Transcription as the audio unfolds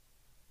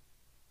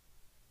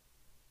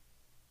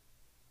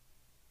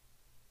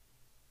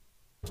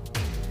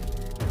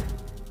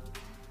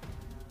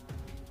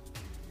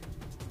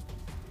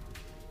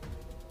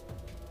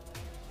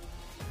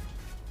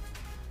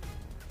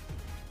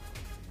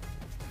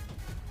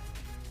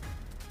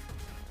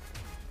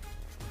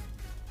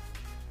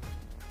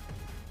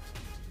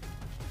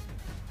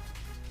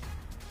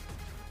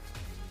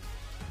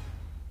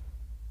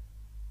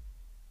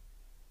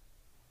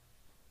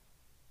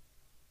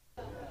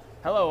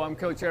Hello, I'm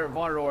Coach Eric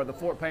Vonador of the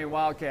Fort Payne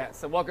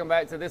Wildcats, and welcome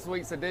back to this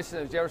week's edition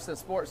of Jefferson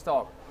Sports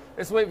Talk.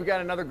 This week we've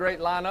got another great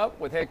lineup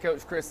with head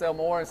coach Chris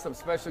Elmore and some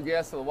special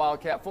guests of the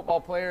Wildcat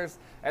football players,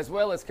 as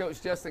well as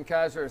Coach Justin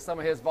Kaiser and some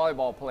of his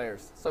volleyball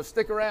players. So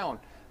stick around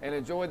and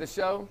enjoy the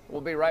show.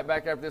 We'll be right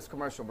back after this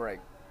commercial break.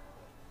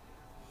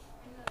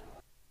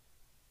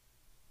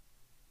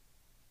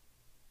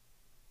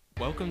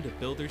 Welcome to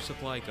Builders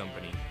Supply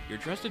Company, your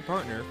trusted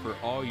partner for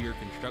all your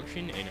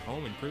construction and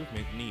home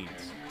improvement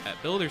needs.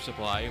 At Builders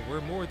Supply,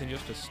 we're more than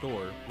just a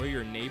store. We're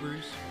your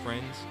neighbors,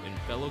 friends, and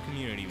fellow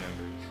community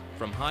members.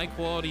 From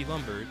high-quality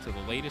lumber to the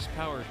latest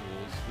power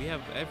tools, we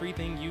have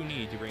everything you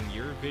need to bring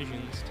your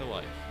visions to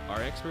life.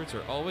 Our experts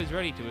are always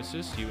ready to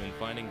assist you in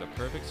finding the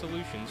perfect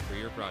solutions for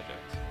your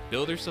projects.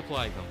 Builders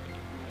Supply Company,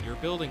 your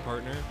building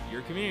partner,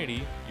 your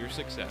community, your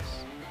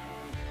success.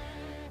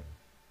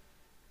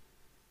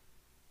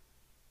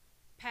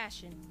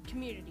 Passion,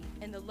 community,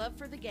 and the love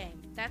for the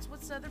game. That's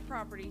what Southern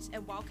Properties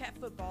and Wildcat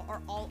Football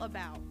are all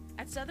about.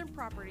 At Southern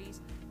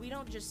Properties, we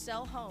don't just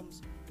sell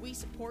homes, we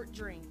support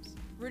dreams.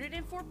 Rooted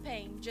in Fort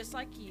Payne, just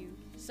like you,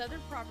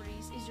 Southern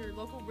Properties is your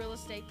local real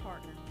estate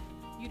partner.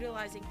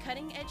 Utilizing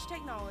cutting-edge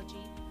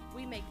technology,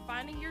 we make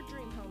finding your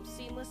dream home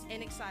seamless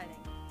and exciting.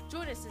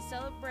 Join us in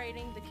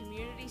celebrating the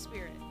community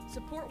spirit.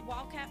 Support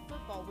Wildcat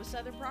Football with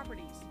Southern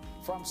Properties.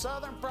 From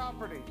Southern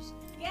Properties.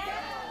 Get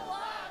the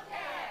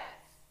Wildcats!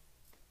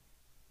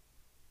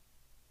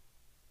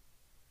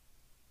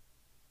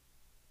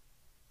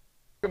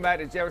 Welcome back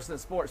to Jefferson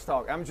Sports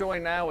Talk. I'm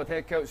joined now with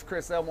head coach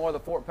Chris Elmore of the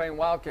Fort Payne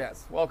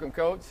Wildcats. Welcome,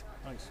 Coach.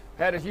 Thanks.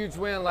 Had a huge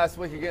win last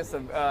week against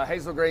the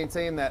Hazel Green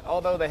team that,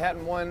 although they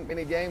hadn't won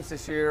many games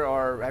this year,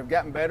 have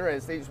gotten better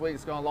as each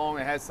week's gone along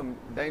and had some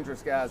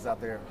dangerous guys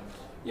out there.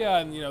 Yeah,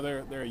 and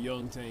they're a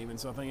young team, and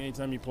so I think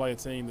anytime you play a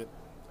team that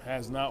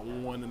has not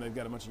won and they've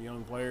got a bunch of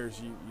young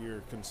players, you're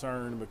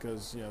concerned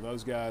because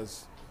those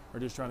guys are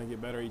just trying to get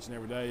better each and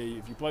every day.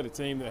 If you played a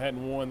team that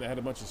hadn't won, that had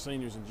a bunch of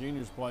seniors and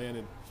juniors playing,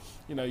 and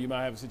you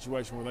might have a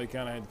situation where they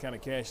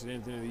had cashed it in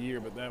at the end of the year,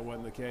 but that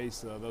wasn't the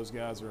case. Those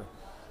guys are,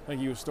 I think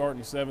he was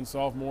starting 7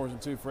 sophomores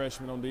and 2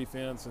 freshmen on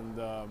defense, and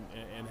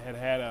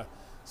had a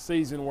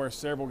season where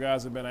several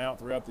guys have been out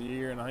throughout the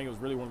year, and I think it was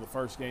really one of the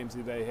first games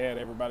that they had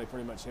everybody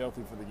pretty much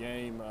healthy for the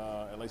game,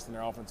 at least in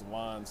their offensive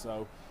line.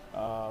 So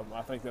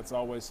I think that's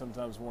always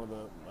sometimes one of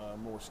the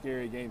more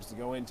scary games to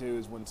go into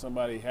is when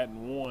somebody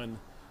hadn't won,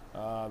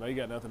 they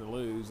got nothing to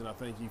lose, and I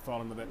think you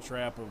fall into that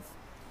trap of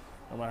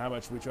no matter how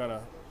much we try to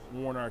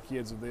warn our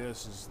kids of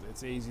this,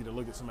 it's easy to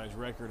look at somebody's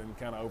record and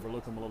kind of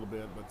overlook them a little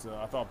bit. But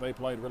I thought they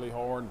played really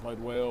hard and played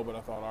well, but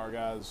I thought our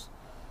guys,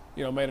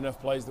 made enough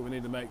plays that we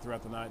needed to make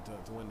throughout the night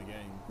to win the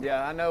game.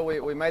 Yeah, I know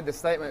we made the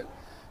statement,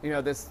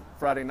 this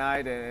Friday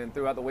night and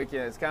throughout the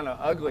weekend. It's kind of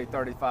ugly,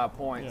 35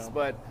 points,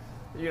 but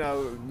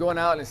going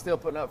out and still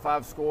putting up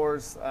 5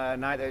 scores a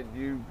night that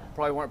you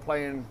probably weren't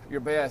playing your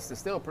best is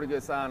still a pretty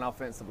good sign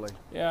offensively.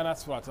 Yeah, and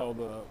that's what I told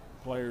the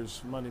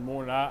players Monday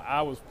morning.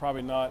 I was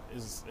probably not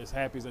as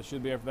happy as I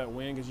should be after that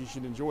win, because you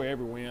should enjoy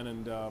every win,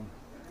 and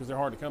because they're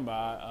hard to come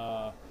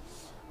by.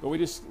 But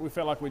we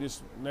felt like we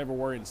just never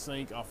were in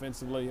sync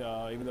offensively,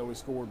 even though we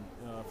scored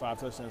 5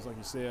 touchdowns, like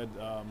you said.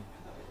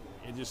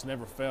 It just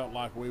never felt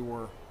like we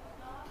were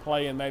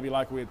playing maybe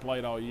like we had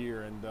played all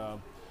year,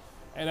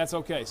 and that's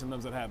okay.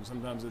 Sometimes that happens.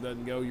 Sometimes it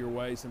doesn't go your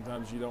way.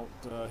 Sometimes you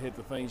don't hit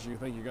the things you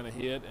think you're going to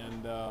hit,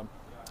 and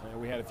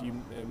we had a few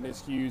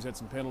miscues, had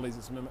some penalties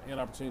at some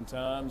inopportune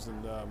times,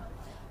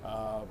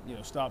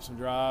 and stopped some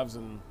drives,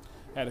 and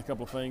had a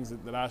couple of things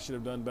that I should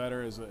have done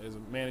better as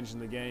managing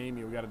the game.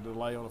 We got a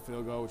delay on a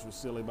field goal, which was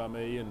silly by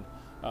me, and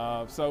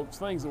so it's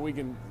things that we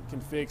can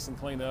fix and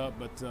clean up.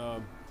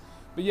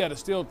 But yeah, to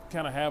still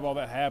kind of have all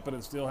that happen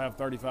and still have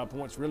 35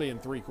 points really in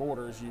 3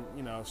 quarters,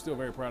 still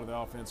very proud of the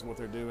offense and what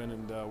they're doing,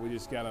 and we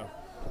just gotta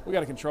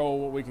control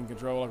what we can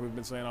control, like we've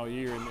been saying all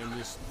year, and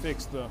just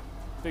fix the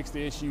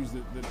issues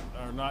that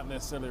are not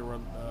necessarily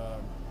a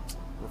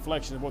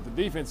reflection of what the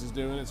defense is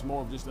doing. It's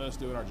more of just us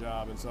doing our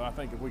job. And so I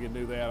think if we can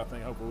do that, I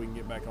think hopefully we can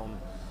get back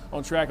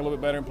on track a little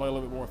bit better and play a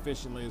little bit more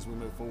efficiently as we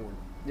move forward.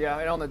 Yeah,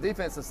 and on the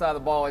defensive side of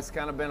the ball, it's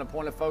kind of been a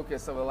point of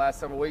focus over the last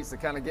several weeks to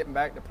kind of getting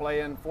back to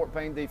playing Fort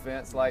Payne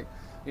defense like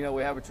we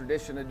have a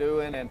tradition of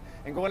doing. And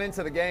going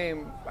into the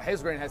game,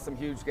 Hazel Green has some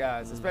huge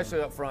guys,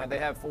 especially up front. They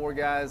have 4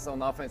 guys on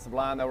the offensive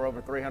line that were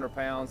over 300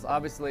 pounds.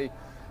 Obviously,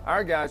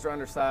 our guys are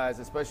undersized,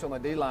 especially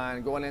on the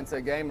D-line, going into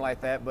a game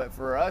like that. But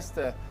for us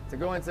to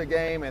go into a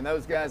game and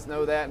those guys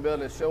know that and be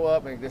able to show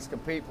up and just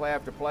compete play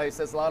after play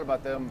says a lot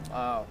about them,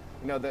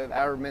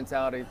 our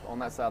mentality on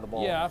that side of the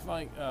ball. Yeah, I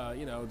think,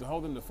 to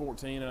hold them to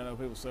 14, and I know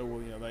people say,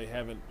 well, they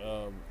haven't,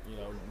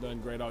 done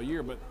great all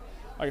year. But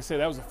like I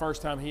said, that was the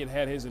first time he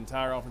had his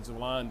entire offensive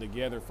line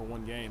together for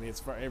one game. It's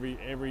for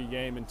every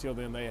game until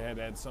then they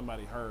had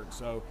somebody hurt.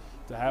 So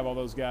to have all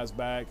those guys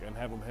back and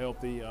have them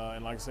healthy,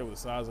 and like I said, with the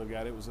size they've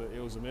got, it was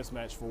a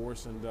mismatch for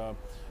us.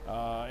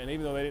 And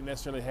even though they didn't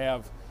necessarily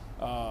have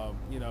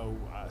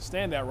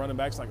standout running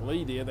backs like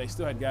Lee did, they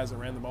still had guys that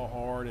ran the ball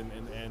hard.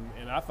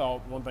 And I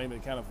thought one thing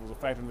that kind of was a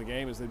factor in the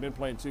game is they've been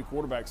playing 2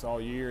 quarterbacks all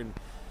year,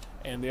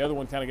 and the other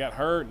one kind of got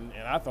hurt, and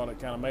I thought it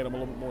kind of made him a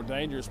little bit more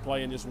dangerous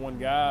playing just one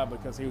guy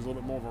because he was a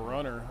little bit more of a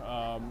runner,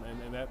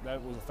 and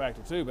that was a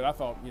factor too. But I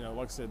thought,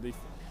 like I said,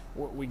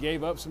 we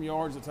gave up some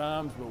yards at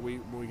times, but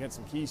we had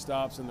some key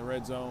stops in the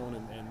red zone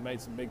and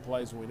made some big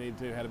plays when we needed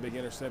to. Had a big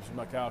interception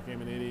by Kyle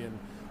Caminiti,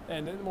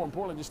 and then more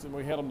importantly, just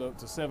we held them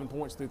to 7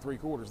 points through 3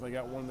 quarters. They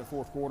got one in the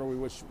fourth quarter. We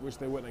wish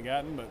they wouldn't have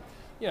gotten, but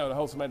to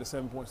hold somebody to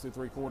 7 points through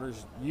 3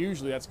 quarters,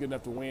 usually that's good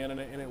enough to win,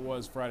 and it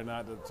was Friday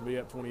night to be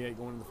up 28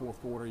 going into the fourth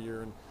quarter.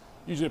 You're in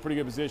usually a pretty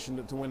good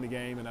position to win the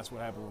game, and that's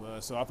what happened with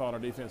us. So I thought our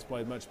defense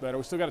played much better.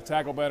 We still got to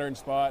tackle better in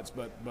spots,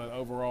 but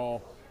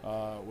overall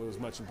it was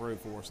much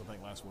improved for us, I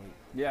think, last week.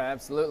 Yeah,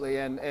 absolutely.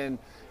 And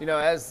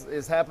as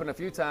has happened a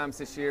few times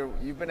this year,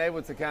 you've been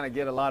able to kind of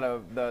get a lot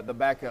of the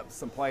backups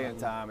some playing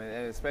time,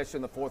 and especially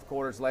in the fourth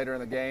quarters later in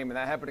the game. And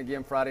that happened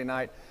again Friday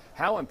night.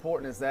 How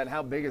important is that?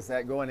 How big is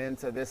that going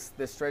into this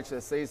stretch of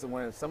the season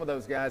when some of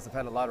those guys have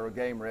had a lot of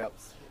game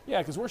reps? Yeah,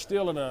 because we're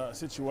still in a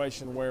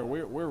situation where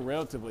we're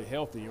relatively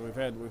healthy. We've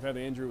had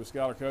the injury with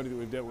Skylar Cody that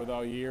we've dealt with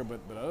all year, but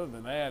other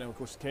than that, and of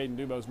course Caden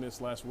Dubose missed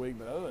last week,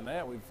 but other than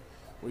that,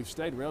 we've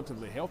stayed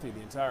relatively healthy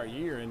the entire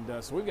year, and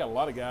so we've got a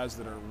lot of guys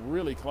that are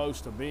really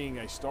close to being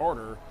a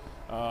starter,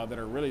 that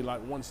are really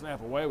like one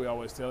snap away. We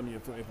always tell them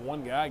if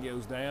one guy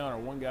goes down or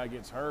one guy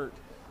gets hurt,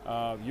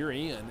 you're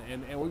in,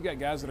 and we've got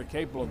guys that are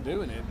capable of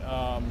doing it.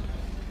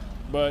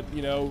 But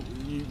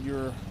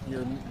your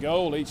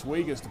goal each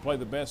week is to play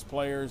the best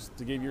players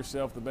to give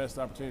yourself the best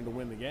opportunity to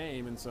win the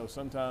game. And so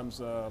sometimes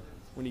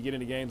when you get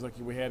into games like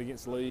we had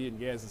against Lee and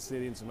Gadsden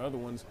City and some other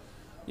ones,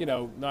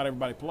 not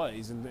everybody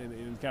plays,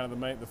 and kind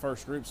of the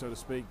first group, so to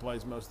speak,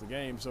 plays most of the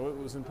game. So it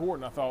was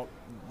important, I thought,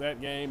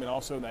 that game and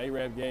also the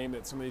ARAB game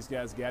that some of these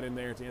guys got in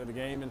there at the end of the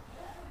game. And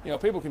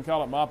people can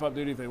call it mop-up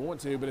duty if they want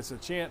to, but it's a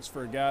chance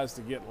for guys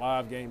to get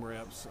live game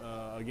reps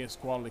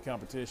against quality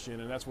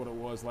competition, and that's what it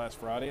was last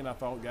Friday. And I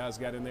thought guys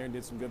got in there and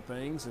did some good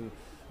things, and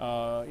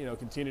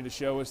continue to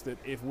show us that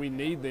if we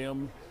need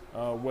them,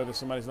 whether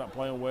somebody's not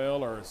playing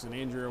well or it's an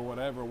injury or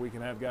whatever, we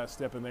can have guys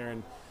step in there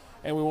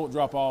and we won't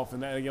drop off.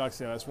 And that, again, like I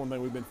said, that's one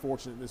thing we've been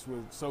fortunate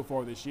so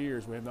far this year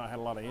is we have not had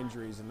a lot of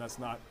injuries, and that's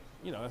not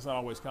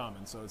always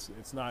common. So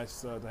it's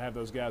nice to have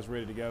those guys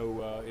ready to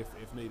go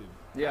if needed.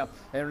 Yeah,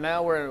 and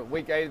now we're in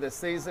week 8 of the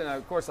season.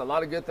 Of course, a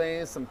lot of good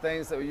things, some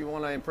things that you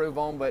want to improve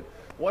on, but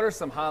what are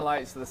some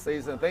highlights of the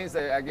season, things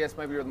that I guess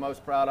maybe you're the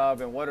most proud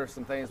of, and what are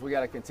some things we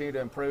got to continue to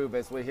improve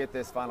as we hit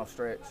this final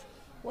stretch?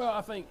 Well,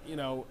 I think,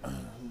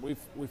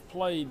 we've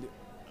played,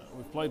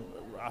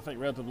 I think,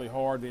 relatively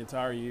hard the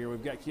entire year.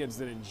 We've got kids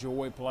that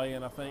enjoy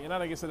playing, I think, and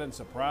I guess that doesn't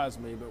surprise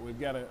me, but we've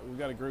got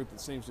a group that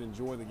seems to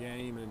enjoy the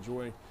game and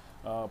enjoy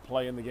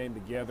playing the game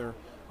together,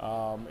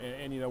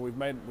 and we've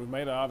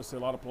made obviously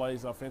a lot of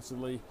plays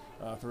offensively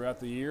throughout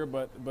the year,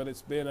 but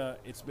it's been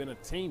a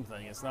team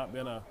thing. It's not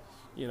been a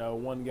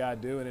one guy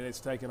doing it. It's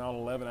taken all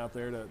 11 out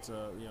there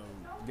to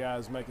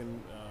guys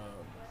making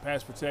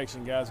pass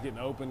protection, guys getting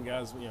open,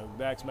 guys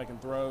backs making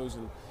throws,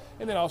 and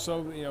then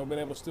also being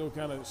able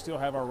to still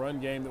have our run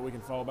game that we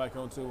can fall back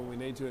onto when we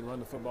need to and run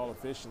the football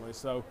efficiently.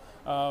 So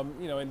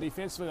and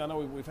defensively, I know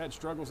we've had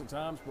struggles at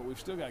times, but we've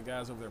still got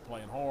guys over there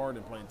playing hard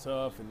and playing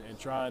tough and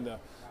trying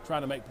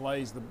to make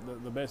plays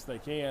the best they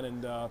can.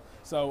 And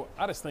so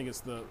I just think it's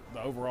the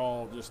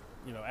overall just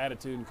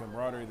attitude and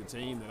camaraderie of the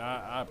team that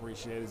I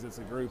appreciate. Is it's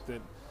a group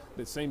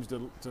that seems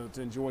to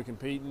enjoy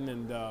competing,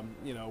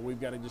 and we've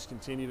got to just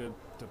continue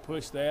to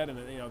push that. And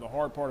the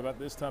hard part about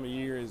this time of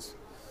year is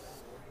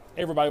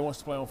everybody wants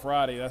to play on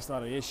Friday. That's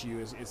not an issue.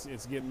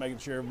 It's making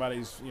sure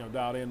everybody's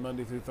dialed in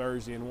Monday through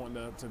Thursday and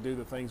wanting to do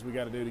the things we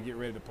got to do to get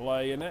ready to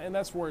play. And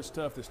that's where it's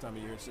tough this time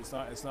of year.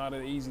 It's not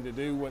easy to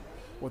do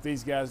what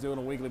these guys do on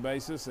a weekly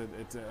basis.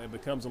 It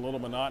becomes a little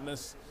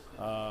monotonous.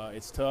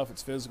 It's tough.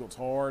 It's physical. It's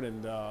hard,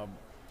 and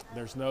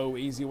there's no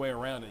easy way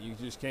around it. You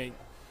just can't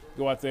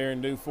go out there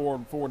and do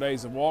four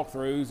days of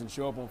walkthroughs and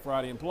show up on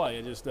Friday and play.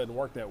 It just doesn't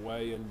work that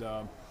way, and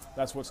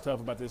that's what's tough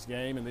about this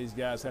game. And these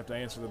guys have to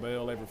answer the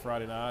bell every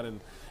Friday night,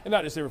 and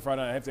not just every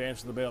Friday night. They have to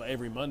answer the bell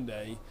every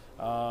Monday,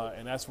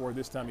 and that's where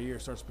this time of year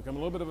starts to become a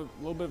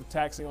little bit of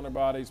taxing on their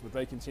bodies. But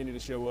they continue to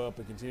show up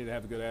and continue to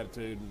have a good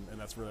attitude, and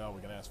that's really all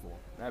we can ask for.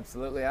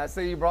 Absolutely. I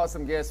see you brought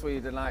some guests with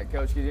you tonight,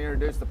 Coach. Can you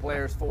introduce the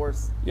players for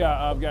us?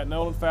 Yeah, I've got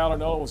Nolan Fowler.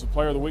 Nolan was a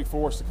player of the week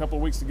for us a couple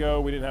of weeks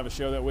ago. We didn't have a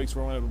show that week, so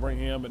we weren't able to bring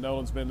him. But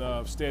Nolan's been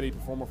a steady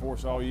performer for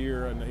us all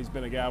year, and he's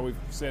been a guy we've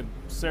said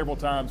several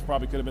times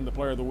probably could have been the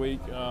player of the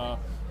week.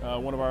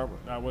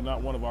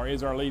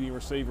 Is our leading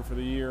receiver for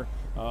the year.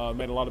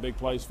 Made a lot of big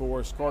plays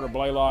for us. Carter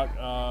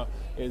Blaylock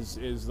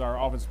is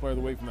our offensive player of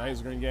the week from the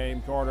Hazel Green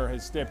game. Carter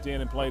has stepped in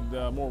and played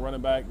more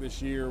running back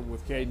this year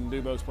with Caden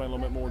Dubose playing a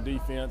little bit more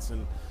defense.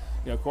 And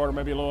Carter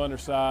may be a little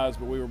undersized,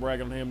 but we were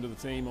bragging on him to the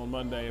team on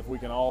Monday. If we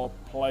can all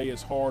play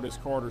as hard as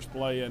Carter's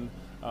playing,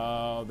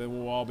 then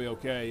we'll all be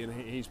okay. And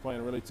he's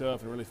playing really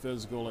tough and really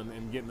physical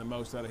and getting the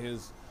most out of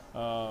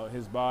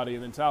his body.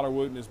 And then Tyler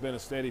Wooten has been a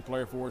steady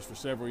player for us for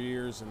several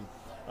years, and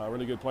a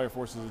really good player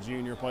for us as a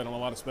junior, played on a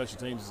lot of special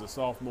teams as a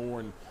sophomore.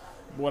 And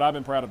what I've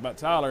been proud of about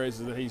Tyler is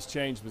that he's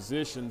changed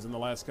positions in the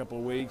last couple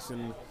of weeks,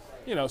 and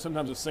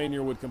sometimes a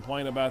senior would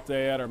complain about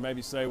that or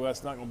maybe say, well,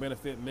 that's not going to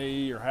benefit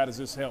me, or how does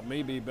this help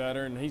me be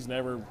better? And he's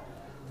never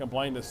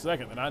complained a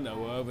second that I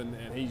know of, and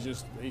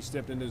he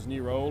stepped into his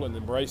new role and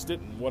embraced it,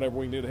 and whatever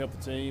we can do to help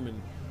the team,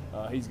 and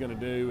he's going to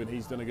do, and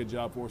he's done a good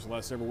job for us the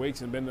last several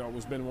weeks, and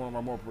has been one of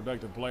our more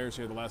productive players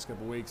here the last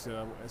couple of weeks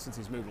since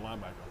he's moved to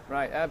linebacker.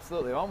 Right,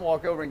 absolutely. I'm going to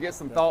walk over and get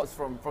some thoughts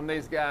from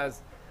these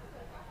guys.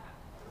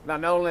 Now,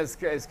 Nolan,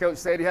 as Coach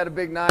said, he had a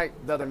big night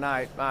the other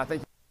night. I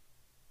think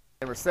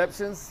in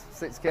receptions,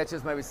 6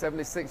 catches, maybe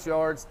 76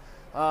 yards.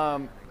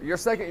 Your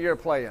second year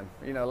playing,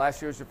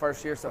 last year was your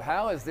first year. So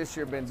how has this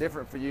year been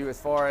different for you as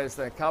far as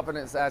the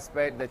confidence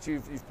aspect that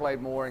you've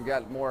played more and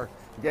got more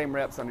game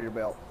reps under your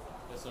belt?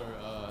 Yes, sir.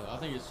 I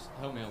think it's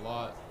helped me a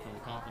lot from a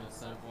confidence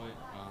standpoint.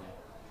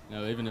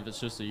 Even if it's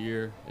just a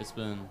year, it's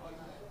been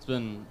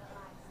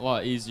a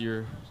lot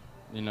easier,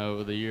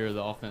 with a year of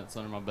the offense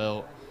under my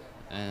belt,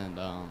 and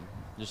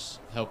just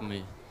helping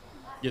me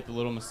get the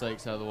little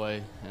mistakes out of the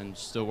way, and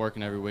still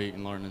working every week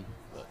and learning.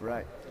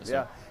 Right. Yes,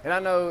 Yeah. sir. And I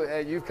know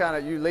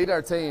you lead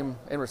our team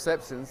in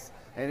receptions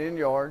and in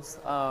yards.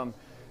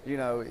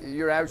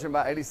 You're averaging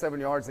about 87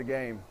 yards a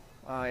game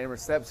in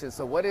receptions.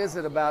 So what is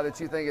it about that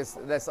you think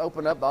that's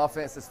opened up the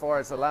offense as far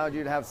as allowed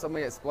you to have so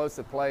many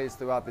explosive plays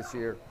throughout this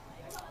year?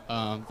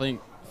 I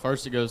think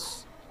first it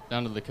goes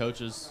down to the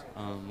coaches,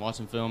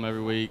 watching film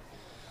every week,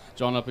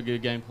 drawing up a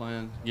good game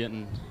plan,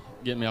 getting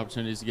me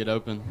opportunities to get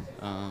open,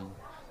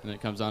 and it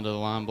comes down to the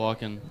line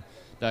blocking,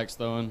 Dak's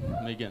throwing,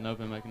 me getting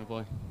open, making a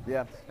play.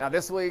 Yeah. Now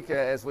this week,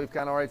 as we've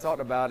kind of already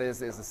talked about,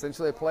 is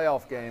essentially a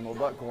playoff game with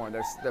Buckhorn.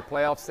 There's the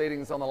playoff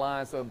seedings on the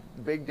line, so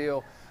big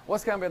deal.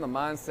 What's kind of been the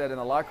mindset in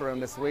the locker room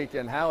this week,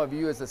 and how have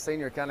you as a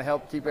senior kind of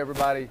helped keep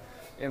everybody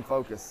in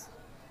focus?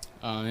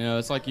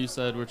 It's like you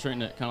said, we're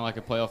treating it kind of like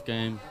a playoff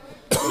game,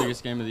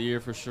 biggest game of the year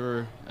for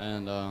sure,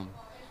 and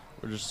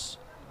we're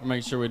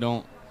making sure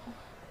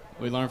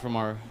we learn from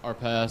our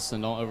past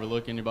and don't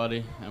overlook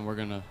anybody, and we're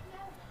gonna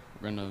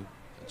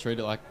treat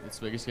it like it's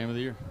the biggest game of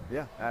the year.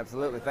 Yeah,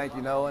 absolutely. Thank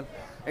you, Nolan.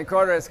 And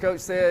Carter, as Coach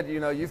said,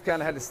 you've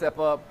kind of had to step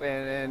up,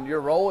 and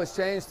your role has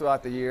changed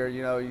throughout the year.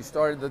 You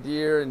started the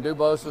year, and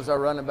Dubose was our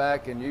running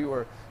back, and you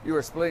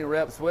were splitting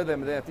reps with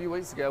him. And then a few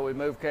weeks ago, we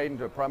moved Caden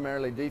to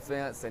primarily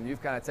defense, and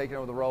you've kind of taken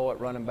over the role at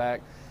running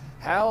back.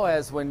 How,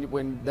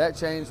 when that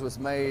change was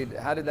made,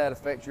 how did that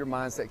affect your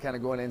mindset kind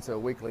of going into a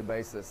weekly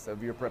basis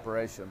of your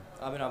preparation?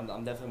 I mean,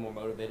 I'm definitely more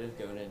motivated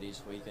going into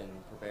each week and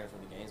preparing for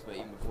the games, but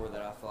even before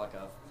that, I feel like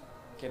I've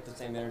kept the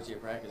same energy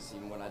at practice,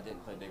 even when I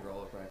didn't play a big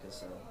role at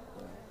practice. So,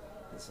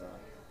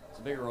 it's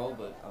a bigger role,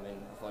 but I mean,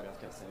 I feel like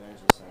I've kept the same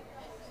energy, so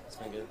it's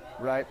been good.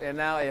 Right, and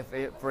now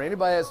for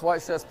anybody that's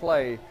watched us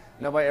play,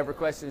 nobody ever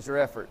questions your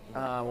effort,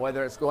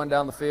 whether it's going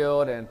down the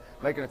field and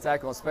making a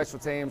tackle on special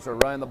teams or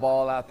running the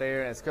ball out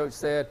there. And as Coach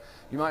said,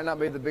 you might not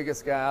be the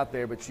biggest guy out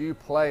there, but you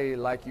play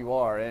like you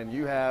are, and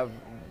you have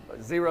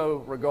zero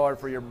regard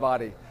for your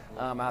body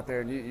out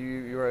there, and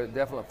you're a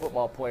definite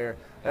football player.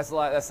 That's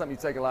something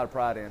you take a lot of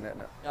pride in,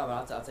 isn't it? Yeah,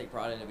 I take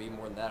pride in it. Even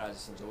more than that, I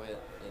just enjoy it.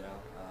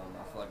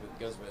 I feel like it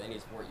goes with any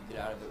sport. You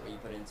get out of it what you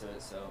put into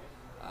it. So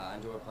I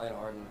enjoy playing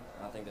hard, and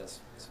I think that's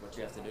what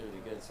you have to do to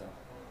be good. So.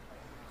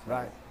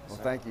 Right. Well,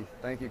 thank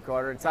you,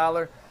 Carter and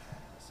Tyler.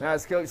 Now,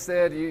 as Coach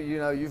said,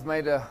 you've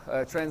made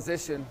a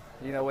transition.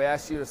 We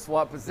asked you to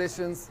swap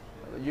positions.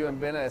 You and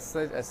Bennett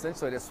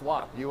essentially to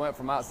swap. You went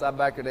from outside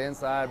backer to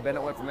inside.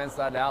 Bennett went from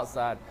inside to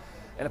outside.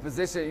 In a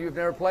position you've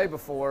never played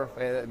before,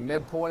 at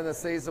midpoint of the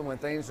season when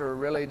things are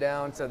really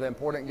down to the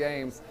important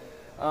games,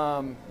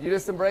 you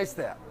just embraced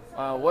that.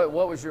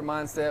 What was your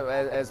mindset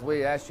as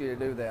we asked you to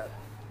do that?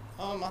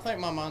 I think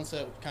my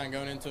mindset kind of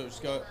going into it was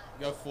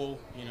go full,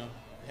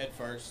 head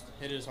first,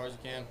 hit it as hard as you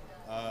can.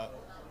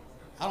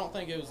 I don't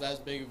think it was as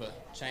big of a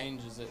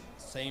change as it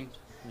seemed.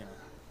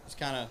 It's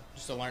kind of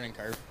just a learning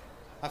curve.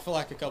 I feel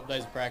like a couple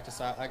days of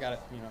practice, I got it.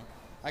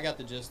 I got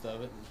the gist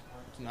of it.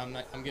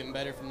 I'm getting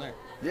better from there.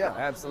 Yeah,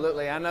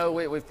 absolutely. I know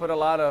we've put a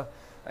lot of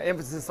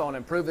emphasis on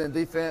improving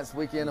the defense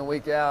week in and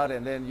week out,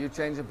 and then you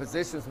changing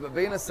positions. But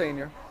being a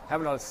senior,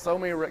 having so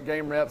many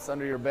game reps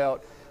under your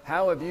belt,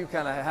 how have you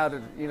kind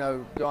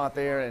of go out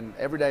there and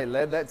every day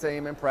led that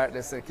team in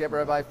practice and kept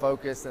everybody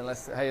focused and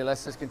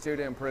let's just continue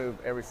to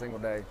improve every single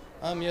day?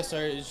 Yes,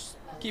 sir. Just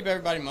keep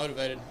everybody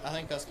motivated. I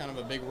think that's kind of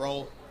a big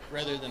role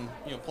rather than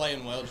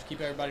playing well. Just keep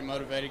everybody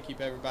motivated,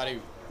 keep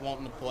everybody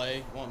wanting to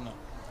play, wanting to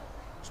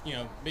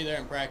be there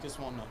in practice,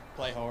 wanting to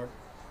play hard.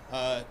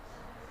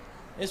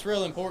 It's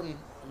real important.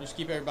 Just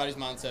keep everybody's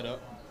mindset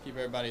up, keep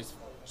everybody's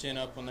chin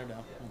up when they're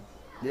down.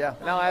 Yeah,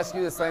 and I'll ask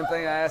you the same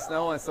thing I asked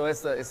Nolan. So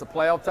it's a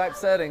playoff type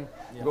setting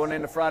going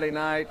into Friday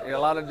night. A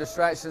lot of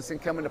distractions can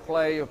come into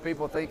play of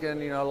people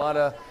thinking, a lot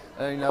of,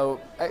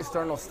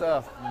 external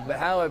stuff. But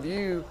how have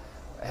you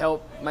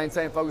helped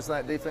maintain focus on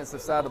that defensive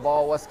side of the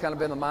ball? What's kind of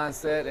been the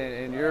mindset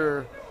and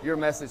your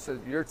message to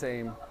your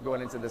team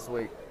going into this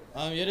week?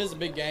 It is a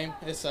big game.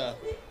 It's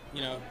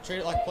treat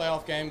it like a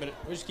playoff game, but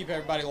we just keep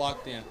everybody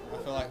locked in.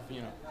 I feel like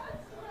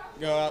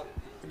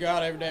go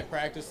out every day at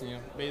practice and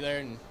be there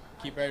and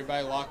keep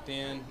everybody locked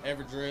in.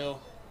 Every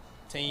drill,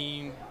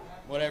 team,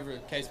 whatever the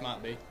case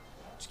might be,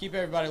 just keep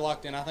everybody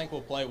locked in. I think we'll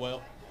play well.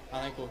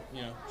 I think we'll,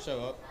 show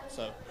up.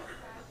 So,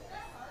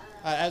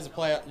 as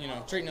a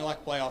treating it like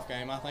a playoff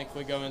game, I think if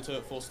we go into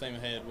it full steam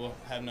ahead, we'll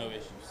have no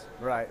issues.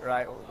 Right.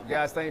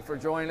 Guys, thank you for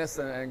joining us,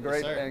 and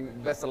great, Yes,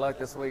 and best of luck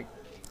this week.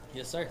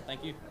 Yes, sir.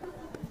 Thank you.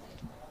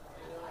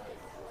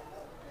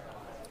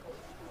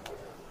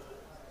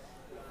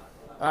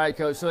 All right,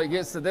 Coach, so it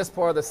gets to this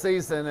part of the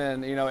season,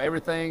 and,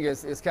 everything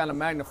is kind of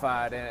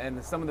magnified,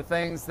 and some of the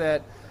things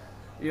that,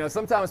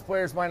 sometimes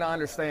players might not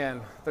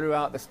understand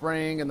throughout the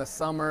spring and the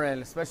summer,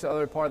 and especially the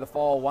other part of the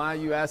fall, why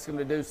you ask them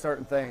to do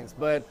certain things.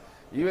 But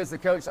you as the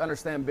coach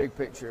understand big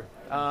picture,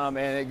 and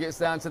it gets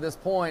down to this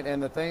point,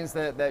 and the things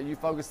that you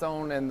focused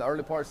on in the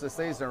early parts of the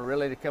season are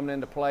really coming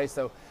into play.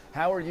 So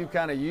how are you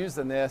kind of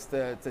using this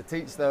to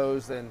teach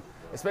those, and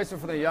especially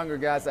for the younger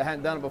guys that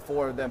hadn't done it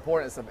before, the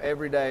importance of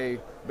every day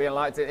being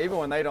locked in, even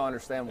when they don't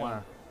understand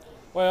why?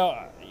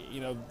 Well,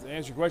 to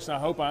answer your question, I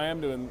hope I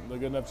am doing a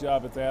good enough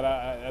job at that.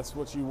 That's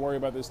what you worry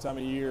about this time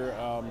of year.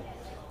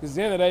 Because at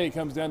the end of the day, it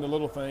comes down to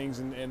little things,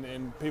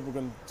 and people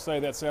can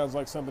say that sounds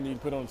like something you'd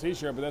put on a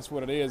T-shirt, but that's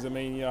what it is. I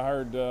mean, I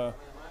heard, I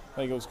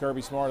think it was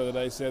Kirby Smart the other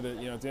day said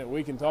that,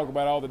 we can talk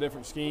about all the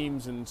different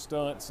schemes and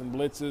stunts and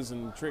blitzes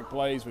and trick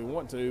plays we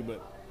want to,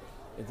 but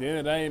at the end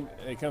of the day,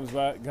 it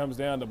comes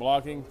down to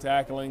blocking,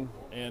 tackling,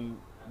 and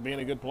being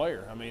a good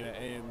player. I mean,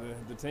 and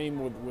the team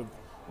with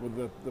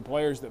the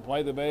players that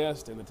play the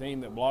best, and the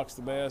team that blocks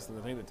the best, and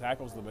the team that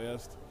tackles the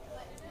best,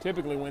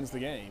 typically wins the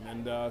game.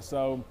 And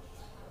so,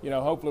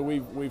 hopefully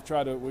we've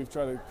tried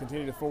to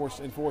continue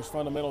to enforce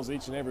fundamentals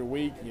each and every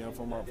week.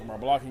 From our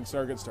blocking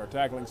circuits to our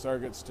tackling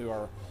circuits to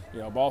our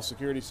ball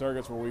security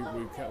circuits, where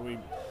we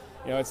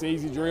it's an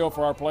easy drill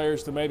for our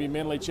players to maybe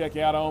mentally check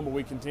out on, but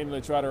we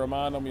continually try to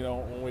remind them,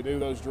 when we do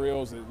those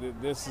drills,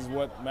 that this is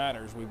what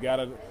matters. We've got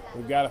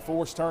to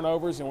force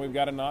turnovers, and we've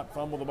got to not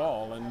fumble the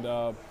ball.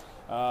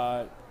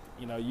 And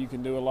you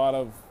can do a lot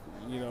of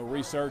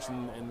research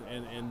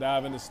and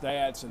dive into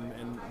stats,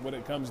 and what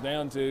it comes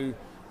down to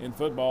in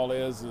football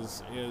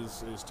is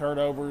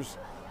turnovers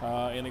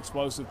and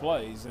explosive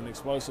plays. And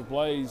explosive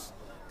plays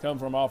come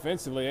from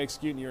offensively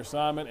executing your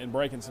assignment and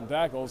breaking some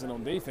tackles, and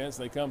on defense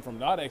they come from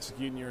not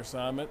executing your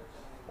assignment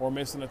or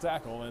missing a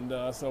tackle.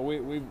 And so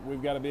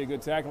we've got to be a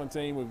good tackling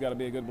team, we've got to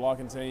be a good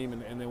blocking team,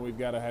 and then we've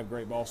got to have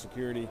great ball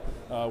security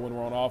when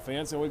we're on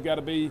offense, and we've got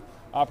to be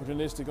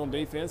opportunistic on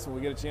defense when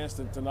we get a chance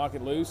to knock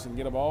it loose and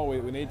get a ball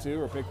we need to,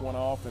 or pick one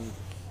off. And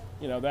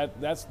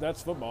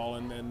that's football,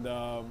 and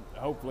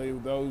hopefully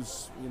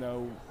those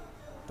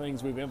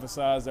things we've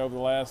emphasized over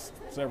the last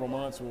several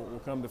months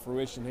will come to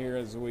fruition here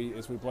as we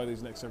play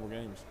these next several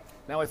games.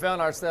 Now, we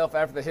found ourselves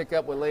after the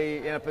hiccup with Lee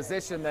in a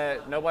position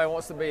that nobody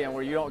wants to be in,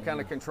 where you don't kind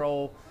of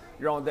control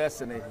your own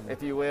destiny,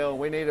 if you will.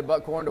 We needed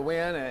Buckhorn to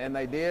win, and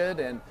they did.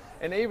 And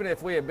even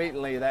if we had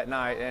beaten Lee that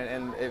night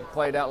and it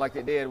played out like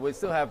it did, we'd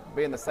still have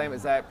be in the same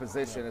exact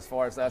position as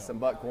far as us and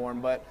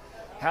Buckhorn. But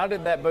how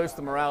did that boost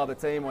the morale of the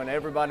team when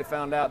everybody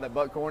found out that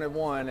Buckhorn had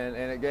won, and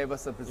it gave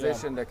us a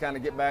position to kind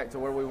of get back to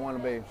where we want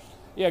to be?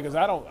 Yeah, because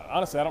I don't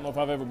know if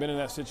I've ever been in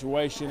that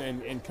situation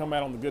and come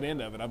out on the good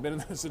end of it. I've been in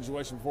that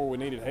situation before. We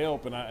needed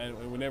help,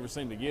 and we never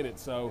seemed to get it.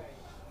 So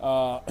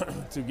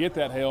to get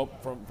that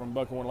help from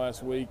Buckhorn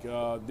last week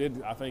I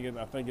think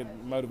it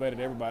motivated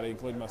everybody,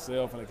 including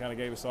myself, and it kind of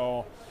gave us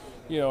all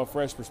a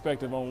fresh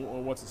perspective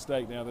on what's at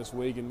stake now this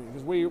week. And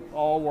because we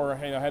all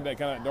had that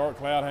kind of dark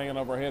cloud hanging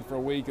over our head for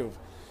a week of,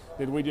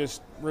 did we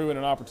just ruin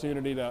an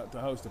opportunity to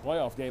host a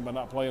playoff game by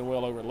not playing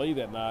well over at Lee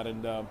that night?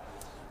 And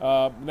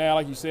now,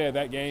 like you said,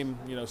 that game,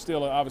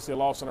 still obviously a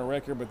loss on our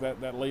record,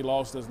 but that Lee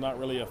loss does not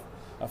really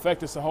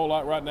affect us a whole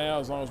lot right now.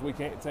 As long as we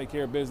can't take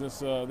care of business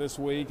this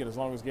week, and as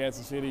long as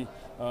Gadsden City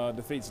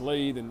defeats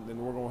Lee, then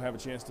we're going to have a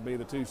chance to be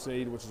the 2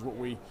 seed, which is what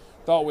we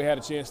thought we had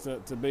a chance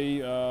to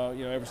be,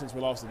 ever since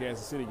we lost the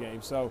Gadsden City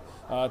game. So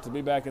to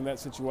be back in that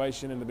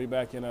situation, and to be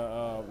back in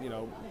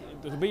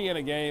to be in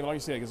a game, like you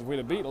said, because if we'd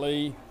have beat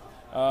Lee,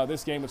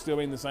 this game would still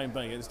mean the same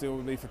thing. It still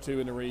would be for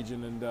 2 in the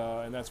region,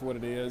 and that's what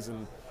it is.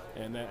 And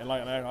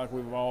like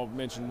we've all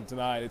mentioned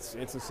tonight, it's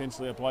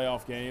essentially a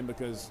playoff game,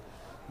 because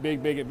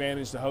big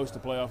advantage to host a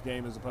playoff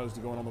game as opposed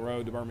to going on the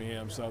road to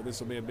Birmingham. So this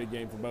will be a big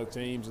game for both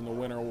teams, and the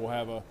winner will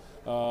have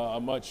a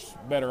much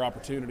better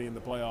opportunity in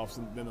the playoffs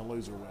than the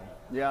loser will.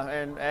 Yeah,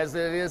 and as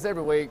it is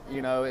every week,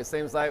 it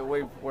seems like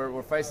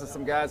we're facing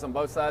some guys on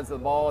both sides of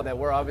the ball that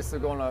we're obviously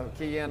going to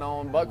key in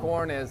on.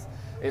 Buckhorn is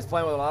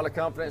playing with a lot of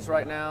confidence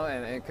right now,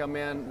 and they're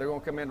going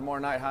to come in tomorrow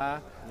night high.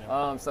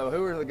 Yeah. So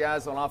who are the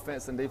guys on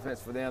offense and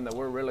defense for them that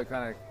we're really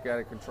kind of got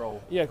to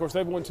control? Yeah, of course,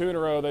 they've won 2 in a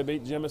row. They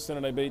beat Jefferson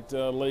and they beat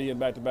Lee in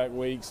back-to-back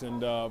weeks.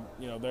 And,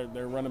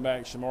 their running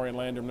back, Shamarian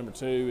Landrum, number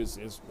 2, is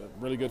a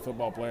really good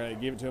football player. They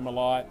give it to him a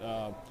lot.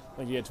 I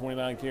think he had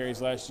 29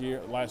 carries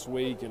last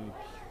week, and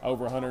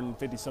over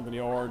 150-something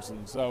yards.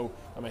 And so,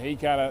 I mean, he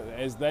kind of,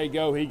 as they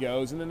go, he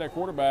goes. And then their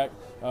quarterback,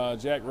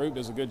 Jack Root,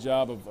 does a good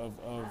job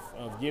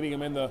of getting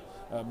him in the,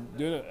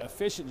 doing an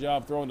efficient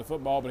job throwing the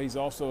football, but he's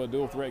also a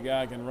dual threat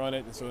guy, can run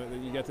it. And so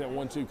you got that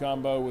 1-2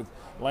 combo with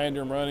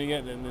Landrum running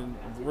it, and then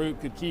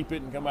Root could keep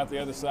it and come out the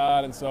other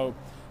side. And so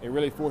it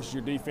really forces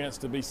your defense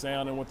to be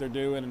sound in what they're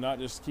doing and not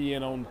just key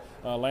in on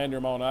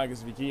Landrum all night,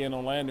 because if you key in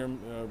on Landrum,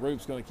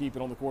 Root's going to keep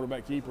it on the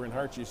quarterback keeper and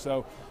hurt you.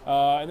 So,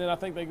 and then I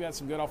think they've got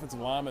some good offensive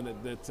linemen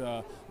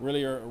that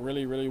really are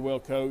really well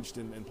coached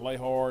and play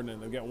hard.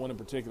 And they've got one in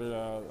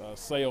particular,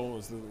 Sale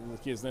is the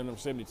kid's name, number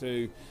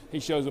 72. He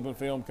shows up in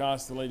film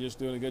constantly, just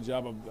doing a good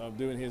job of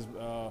doing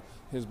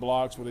his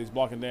blocks, whether he's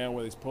blocking down,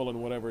 whether he's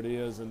pulling, whatever it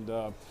is.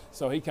 And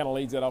so he kind of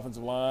leads that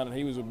offensive line, and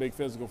he was a big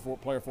physical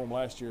player for him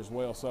last year as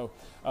well. So,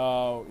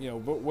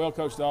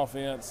 well-coached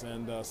offense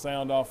and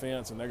sound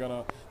offense, and they're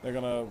gonna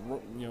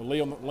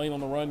lean on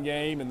the run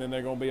game, and then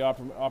they're going to be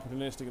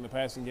opportunistic in the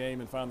passing game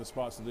and find the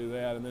spots to do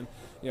that. And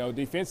then,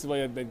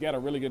 defensively, they've got a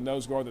really good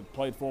nose guard that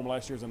played for them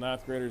last year as a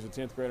 9th grader. He's a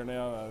 10th grader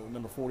now,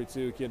 number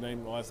 42, a kid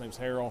named, the last name's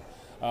Harrell.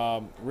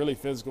 Really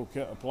physical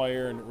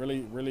player, and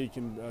really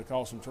can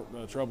cause some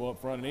trouble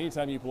up front. And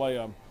anytime you play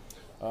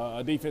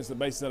a defense that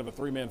bases out of a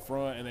 3-man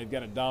front and they've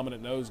got a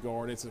dominant nose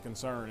guard, it's a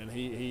concern. And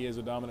he is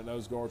a dominant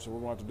nose guard, so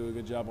we're going to have to do a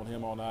good job on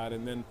him all night.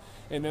 And then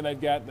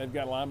they've got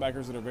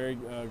linebackers that are very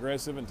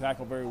aggressive and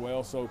tackle very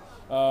well. So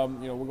we're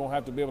going to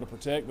have to be able to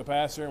protect the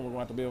passer, and we're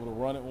going to have to be able to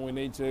run it when we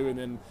need to. And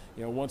then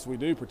once we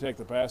do protect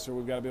the passer,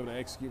 we've got to be able to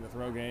execute the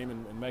throw game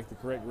and make the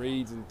correct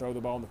reads and throw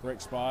the ball in the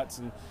correct spots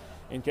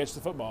and catch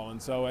the football.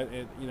 And so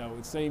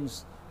it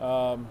seems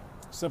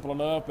simple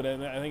enough, but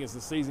I think as the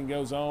season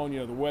goes on,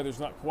 the weather's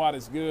not quite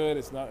as good.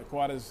 It's not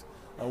quite as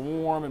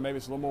warm, and maybe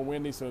it's a little more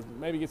windy, so it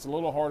maybe gets a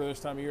little harder this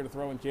time of year to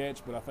throw and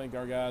catch. But I think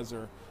our guys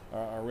are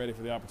ready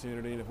for the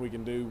opportunity, and if we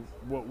can do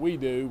what we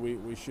do,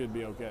 we should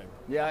be okay.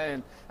 Yeah,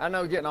 and I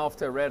know getting off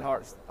to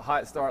a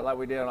hot start like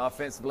we did on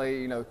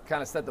offensively,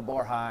 kind of set the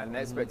bar high, and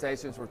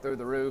expectations were through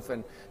the roof.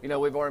 And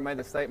we've already made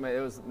the statement it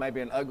was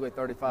maybe an ugly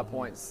 35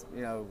 points,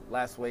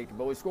 last week,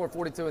 but we scored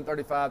 42 and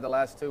 35 the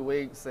last 2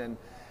 weeks, and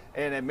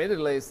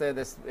admittedly said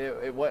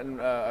it wasn't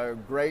a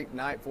great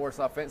night for us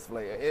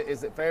offensively.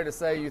 Is it fair to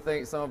say you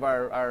think some of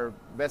our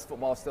best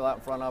football is still out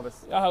in front of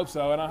us? I hope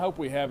so, and I hope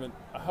we hadn't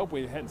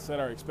set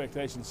our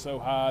expectations so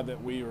high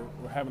that we're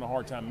having a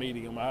hard time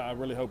meeting them. I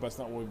really hope that's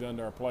not what we've done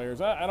to our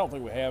players. I don't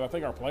think we have. I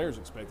think our players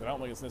expect it. I don't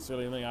think it's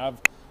necessarily anything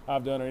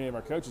I've done or any of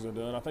our coaches have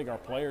done. I think our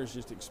players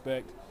just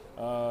expect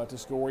to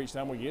score each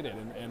time we get it,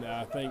 and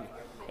I think.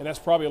 And that's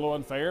probably a little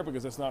unfair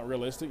because that's not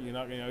realistic.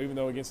 Even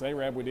though against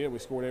Arab we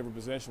scored every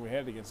possession we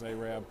had against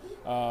Arab,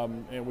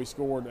 and we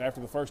scored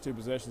after the first 2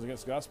 possessions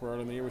against Scottsboro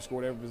early in the year. We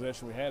scored every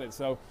possession we had it.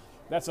 So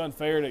that's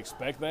unfair to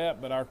expect that,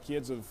 but our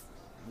kids have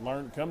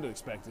come to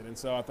expect it. And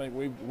so I think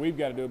we've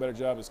got to do a better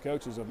job as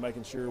coaches of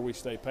making sure we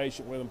stay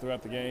patient with them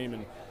throughout the game.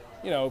 And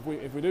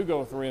if we do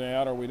go 3 and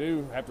out or we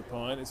do have to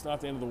punt, it's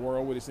not the end of the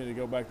world. We just need to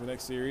go back to the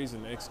next series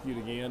and execute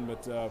again.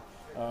 But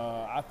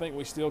I think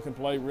we still can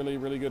play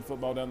really good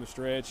football down the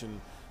stretch. And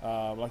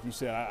like you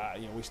said,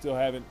 we still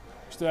haven't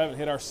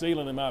hit our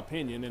ceiling, in my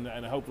opinion,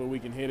 and hopefully we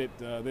can hit it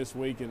this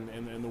week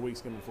and the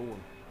weeks coming forward.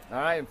 All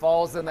right, and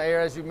fall's in the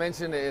air, as you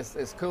mentioned.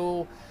 It's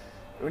cool.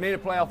 We need a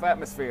playoff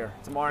atmosphere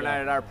tomorrow night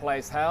at our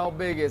place. How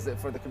big is it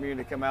for the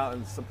community to come out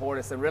and support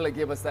us and really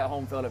give us that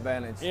home field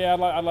advantage? Yeah,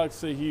 I'd like to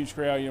see a huge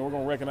crowd. We're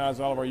going to recognize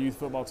all of our youth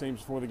football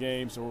teams before the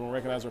game, so we're going to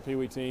recognize our Pee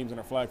Wee teams and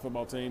our flag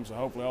football teams. So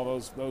hopefully all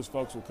those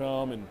folks will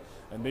come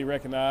and be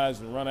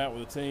recognized and run out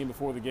with the team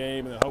before the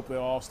game, and then hopefully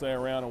they'll all stay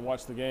around and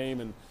watch the game.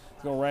 And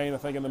it's going to rain, I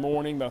think, in the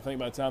morning, but I think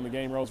by the time the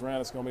game rolls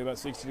around, it's going to be about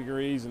 60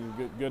 degrees and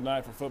good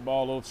night for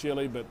football. A little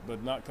chilly,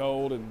 but not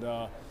cold.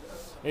 And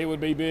it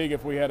would be big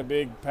if we had a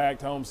big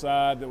packed home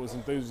side that was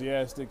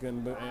enthusiastic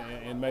and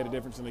made a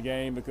difference in the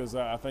game, because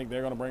I think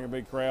they're going to bring a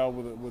big crowd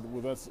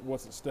with us,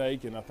 what's at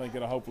stake, and I think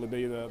it'll hopefully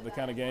be the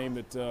kind of game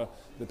that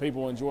the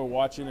people enjoy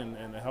watching,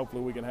 and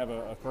hopefully we can have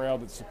a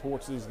crowd that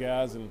supports these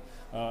guys and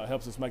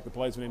helps us make the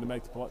plays we need to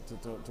make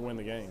to win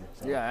the game.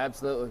 So. Yeah,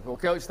 absolutely. Well,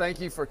 Coach,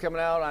 thank you for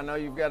coming out. I know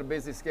you've got a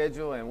busy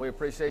schedule, and we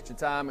appreciate your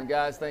time. And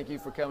guys, thank you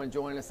for coming and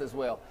joining us as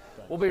well.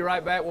 Thanks. We'll be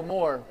right back with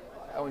more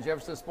on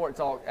Jefferson Sport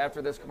Talk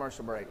after this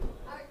commercial break.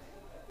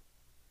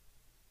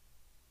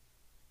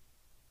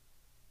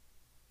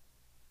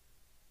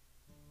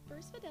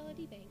 First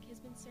Fidelity Bank has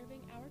been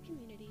serving our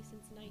community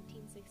since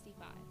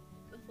 1965,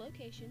 with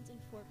locations in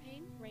Fort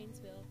Payne,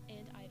 Rainsville,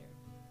 and Eider.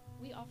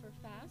 We offer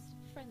fast,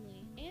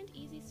 friendly, and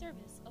easy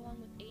service along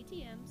with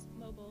ATMs,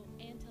 mobile,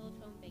 and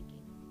telephone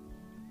banking.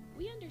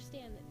 We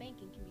understand that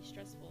banking can be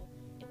stressful,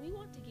 and we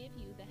want to give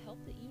you the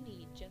help that you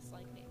need, just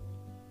like family.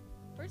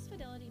 First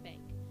Fidelity Bank,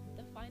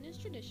 the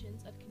finest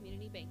traditions of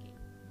community banking.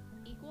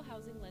 Equal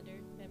housing lender,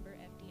 member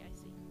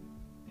FDIC.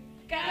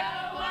 Go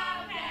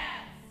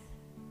Wildcats!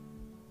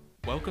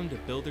 Welcome to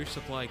Builder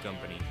Supply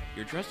Company,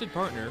 your trusted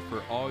partner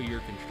for all your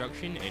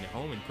construction and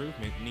home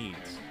improvement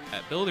needs.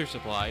 At Builder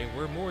Supply,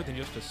 we're more than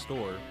just a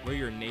store. We're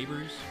your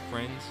neighbors,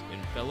 friends,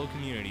 and fellow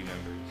community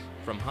members.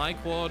 From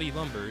high-quality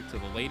lumber to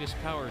the latest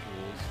power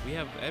tools, we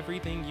have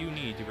everything you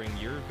need to bring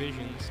your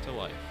visions to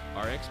life.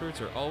 Our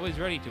experts are always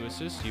ready to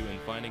assist you in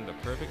finding the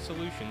perfect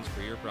solutions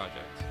for your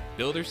project.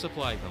 Builder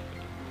Supply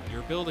Company,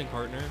 your building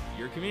partner,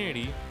 your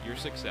community, your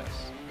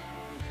success.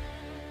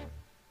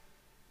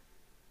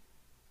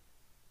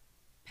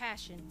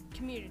 Passion,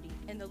 community,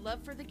 and the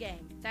love for the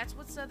game. That's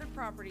what Southern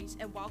Properties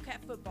and Wildcat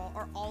Football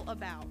are all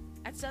about.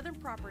 At Southern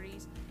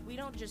Properties, we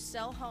don't just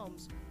sell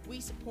homes,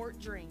 we support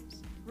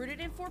dreams. Rooted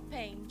in Fort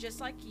Payne,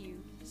 just like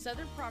you,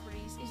 Southern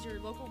Properties is your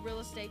local real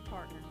estate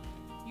partner.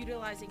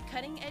 Utilizing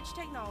cutting-edge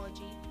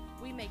technology,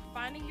 we make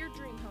finding your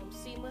dream home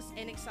seamless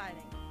and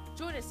exciting.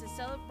 Join us in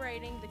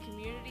celebrating the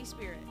community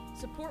spirit.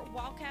 Support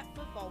Wildcat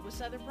Football with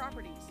Southern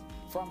Properties.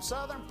 From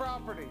Southern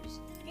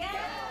Properties. Go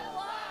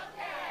Wildcats!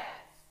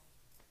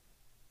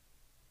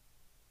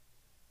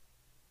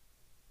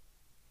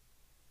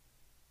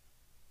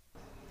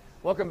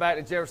 Welcome back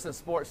to Jefferson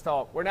Sports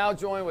Talk. We're now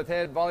joined with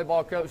head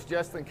volleyball coach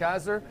Justin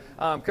Kaiser,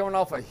 coming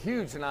off a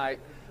huge night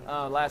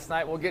last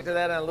night. We'll get to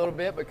that in a little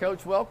bit, but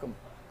Coach, welcome.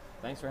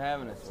 Thanks for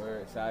having us. We're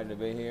excited to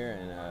be here,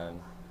 and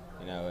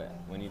you know,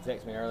 when you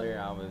texted me earlier,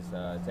 I was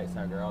texting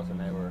our girls, and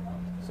they were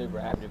super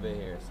happy to be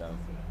here. So,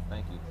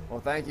 thank you. Well,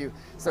 thank you.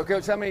 So,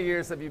 Coach, how many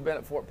years have you been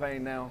at Fort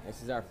Payne now?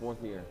 This is our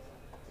 4th year.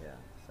 Yeah.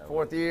 So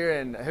Fourth year,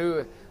 and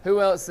who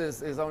else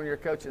is on your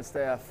coaching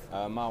staff?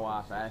 my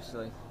wife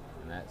Ashley,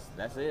 and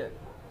that's it.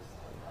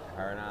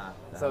 Her and I.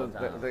 So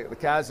the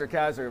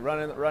Kaiser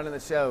running the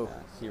show.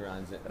 She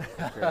runs it.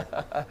 Sure.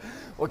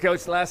 Well,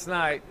 Coach, last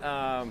night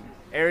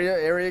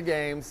area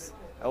games.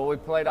 We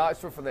played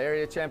Oxford for the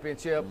area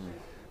championship.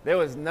 There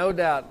was no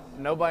doubt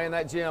nobody in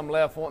that gym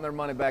left wanting their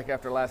money back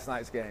after last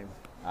night's game.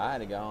 I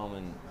had to go home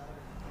and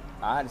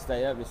I had to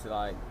stay up just to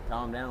like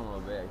calm down a little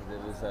bit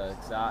because it was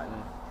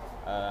exciting.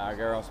 Our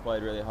girls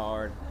played really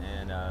hard,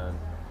 and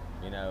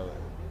you know,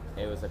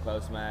 it was a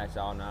close match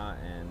all night,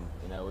 and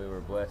you know, we were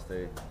blessed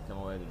to come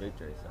away with the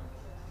victory. So.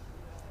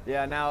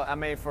 Yeah. Now, I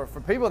mean, for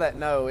people that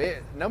know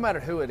it, no matter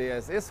who it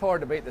is, it's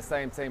hard to beat the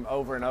same team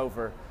over and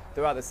over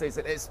throughout the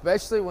season,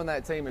 especially when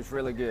that team is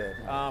really good.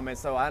 And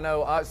so I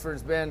know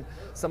Oxford's been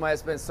somebody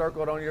that's been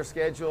circled on your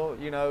schedule,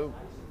 you know,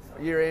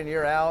 year in,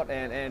 year out,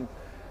 and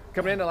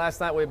coming into last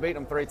night, we beat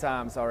them 3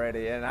 times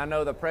already, and I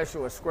know the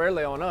pressure was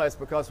squarely on us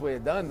because we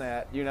had done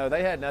that. You know,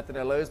 they had nothing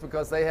to lose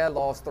because they had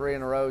lost 3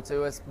 in a row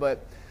to us,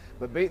 but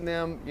beating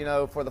them, you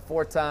know, for the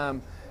 4th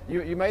time,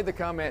 you made the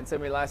comment to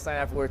me last night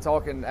after we were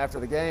talking after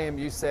the game.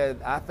 You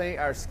said, I think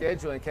our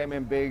scheduling came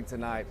in big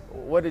tonight.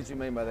 What did you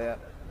mean by that?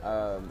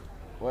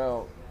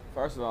 Well,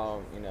 first of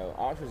all, you know,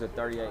 Oxford's a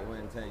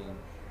 38-win team,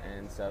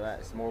 and so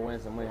that's more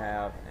wins than we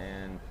have.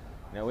 And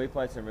you know, we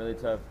played some really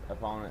tough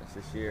opponents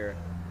this year,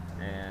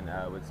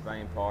 and with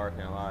Spain Park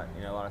and a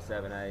lot of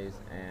 7As,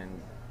 and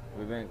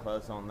we've been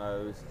close on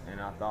those.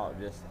 And I thought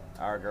just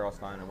our girls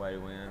finding a way to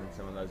win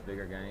some of those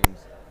bigger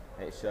games.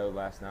 It showed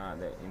last night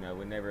that, you know,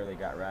 we never really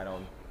got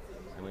rattled,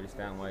 and we just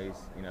found ways,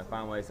 you know,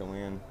 find ways to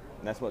win.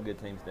 And that's what good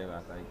teams do, I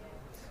think.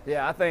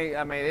 Yeah,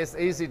 I mean, it's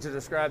easy to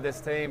describe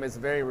this team as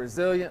very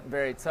resilient,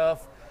 very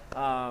tough.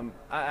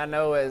 I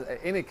know as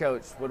any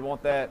coach would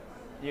want that,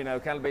 you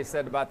know, kind of be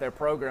said about their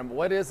program.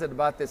 What is it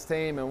about this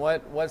team, and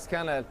what's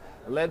kind of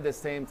led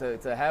this team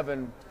to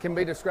having, can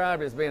be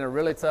described as being a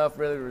really tough,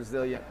 really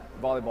resilient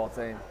volleyball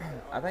team?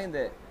 I think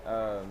that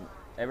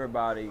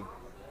everybody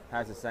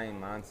has the same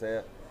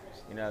mindset.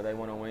 You know, they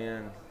want to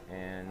win,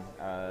 and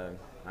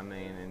I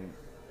mean, and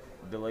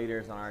the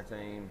leaders on our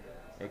team,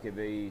 it could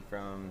be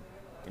from,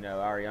 you know,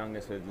 our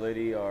youngest with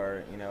Liddy,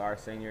 or, you know, our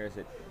seniors,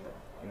 that,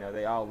 you know,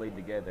 they all lead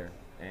together,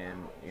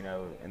 and, you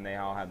know, and they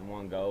all have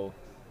one goal,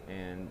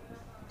 and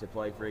to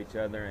play for each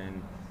other. And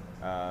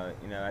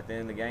you know, at the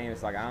end of the game,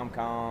 it's like I'm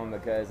calm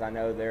because I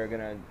know they're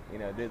gonna, you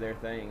know, do their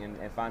thing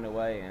and find a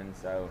way. And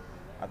so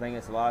I think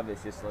it's a lot of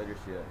it's just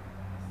leadership.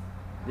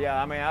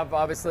 Yeah, I mean, I've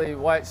obviously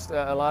watched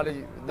a lot of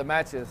the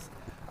matches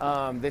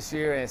this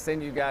year and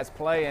seen you guys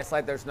play, and it's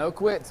like there's no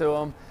quit to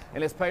them,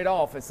 and it's paid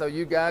off. And so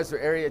you guys are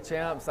area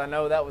champs. I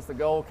know that was the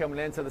goal coming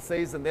into the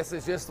season. This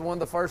is just one of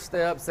the first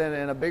steps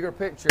in a bigger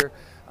picture.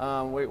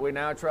 We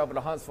now travel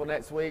to Huntsville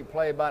next week,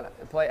 play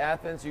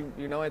Athens.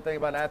 You know anything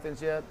about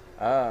Athens yet?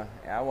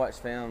 I watched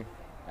film.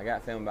 I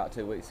got film about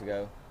 2 weeks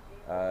ago,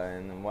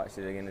 and then watched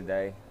it again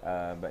today.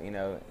 But, you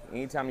know,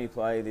 anytime you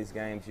play these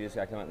games, you just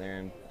got to come up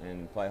there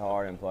and play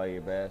hard and play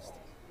your best,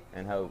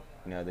 and hope,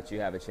 you know, that you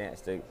have a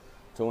chance to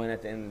win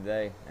at the end of the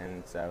day.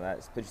 And so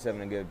that's put yourself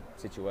in a good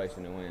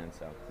situation to win.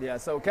 So yeah.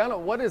 So kind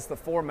of what is the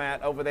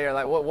format over there?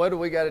 Like what do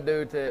we got to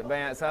do to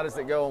advance? How does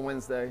it go on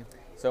Wednesday?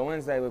 So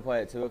Wednesday we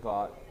play at 2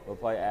 o'clock. We'll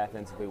play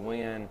Athens. If we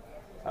win,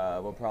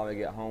 we'll probably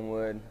get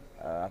Homewood.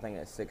 I think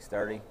at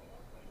 6:30.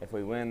 If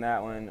we win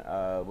that one,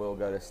 we'll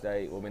go to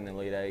state. We'll be in the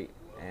Elite 8.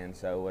 And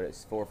so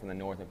it's 4 from the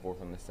north and 4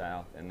 from the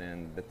south. And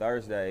then the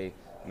Thursday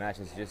match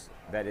is just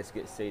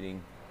gets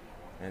seeding.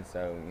 And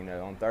so, you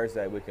know, on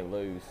Thursday we could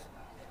lose.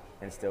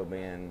 and still be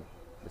in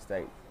the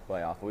state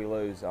playoff. If we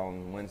lose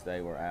on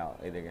Wednesday, we're out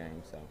either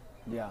game. So.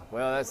 Yeah,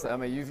 well, I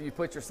mean, you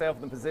put yourself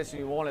in the position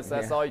you wanted, so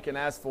that's Yeah. all you can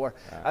ask for.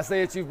 I see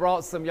that you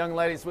brought some young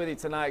ladies with you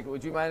tonight.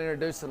 Would you mind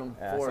introducing them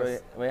for us?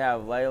 We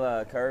have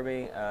Layla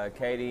Kirby,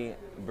 Katie,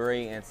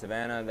 Bree, and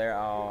Savannah. They're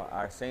all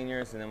our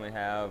seniors, and then we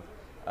have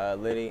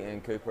Liddy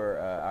and Cooper,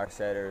 our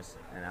setters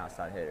and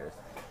outside hitters.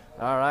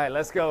 All right,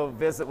 let's go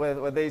visit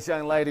with these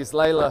young ladies.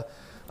 Layla,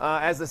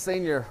 as a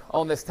senior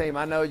on this team,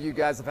 I know you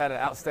guys have had an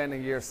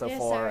outstanding year so Yes,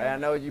 far. sir. And I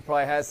know you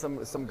probably had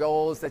some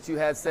goals that you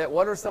had set.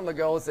 What are some of the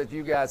goals that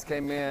you guys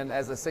came in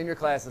as a senior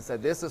class and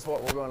said, this is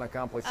what we're going to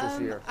accomplish this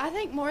year? I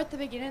think more at the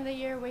beginning of the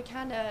year, we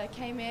kind of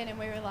came in and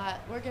we were like,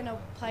 we're going to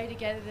play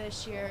together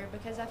this year,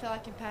 because I feel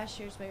like in past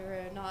years we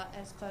were not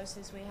as close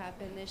as we have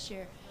been this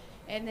year.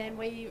 And then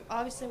we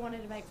obviously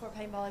wanted to make Fort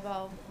Payne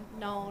volleyball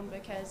known,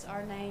 because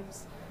our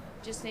names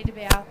just need to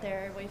be out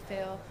there, we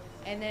feel.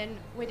 And then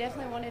we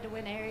definitely wanted to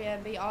win area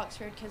and beat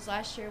Oxford, because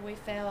last year we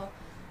fell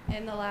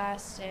in the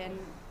last, and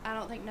I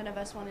don't think none of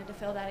us wanted to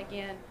feel that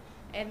again.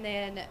 And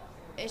then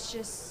it's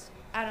just,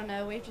 I don't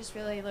know, we've just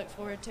really looked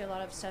forward to a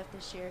lot of stuff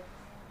this year,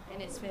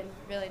 and it's been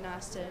really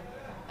nice to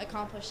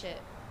accomplish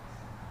it.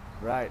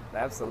 Right,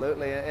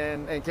 absolutely.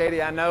 And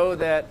Katie, I know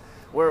that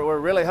we're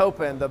really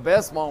hoping the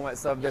best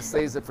moments of this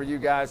season for you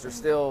guys are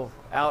still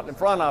out in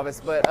front of us,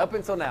 but up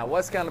until now,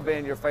 what's kind of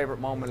been your favorite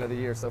moment of the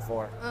year so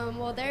far?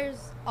 Well, there's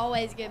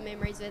always good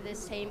memories with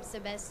this team. It's the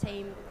best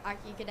team like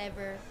you could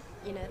ever,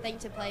 think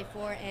to play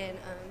for. And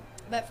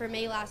but for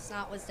me, last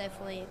night was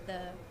definitely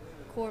the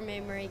core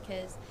memory,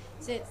 because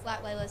since,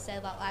 like Layla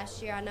said, like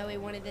last year, I know we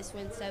wanted this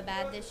win so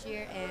bad this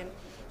year, and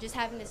just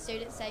having the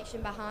student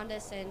section behind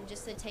us and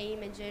just the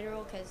team in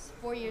general, because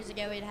 4 years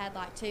ago we'd had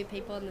like 2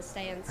 people in the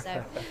stands,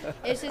 so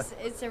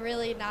it's a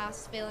really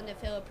nice feeling to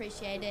feel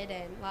appreciated,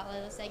 and like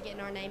Layla said,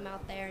 getting our name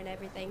out there and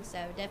everything, so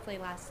definitely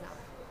last night.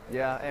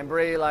 Yeah, and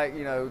Bree, like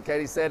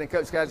Katie said, and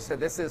Coach Kaiser said,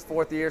 this is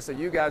 4th year, so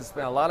you guys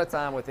spent a lot of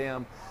time with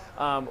him.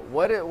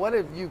 What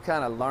have you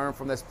kind of learned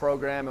from this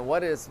program, and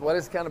what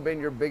has kind of been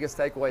your biggest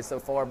takeaway so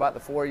far about the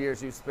 4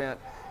 years you've spent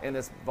in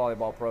this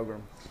volleyball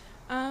program?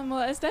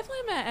 Well, it's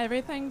definitely meant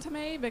everything to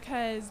me,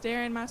 because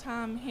during my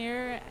time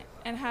here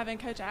and having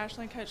Coach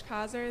Ashley and Coach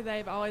Kaiser,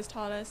 they've always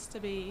taught us to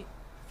be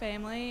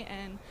family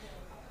and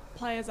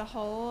play as a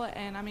whole.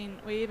 And I mean,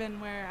 we even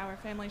wear our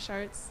family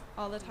shirts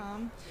all the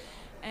time,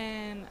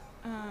 and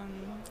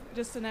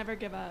just to never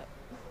give up.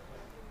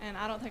 And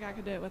I don't think I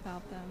could do it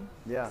without them.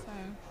 Yeah, so.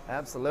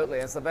 Absolutely.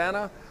 And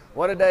Savannah,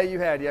 what a day you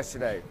had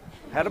yesterday.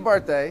 Had a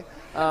birthday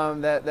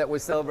that we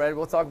celebrated.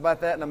 We'll talk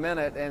about that in a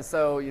minute. And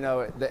so,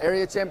 the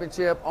area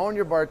championship on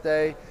your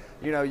birthday,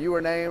 you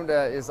were named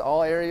as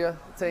all-area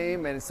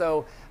team. And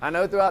so I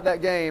know throughout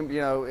that game,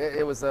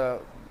 it was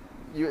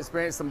you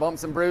experienced some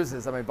bumps and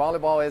bruises. I mean,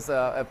 volleyball is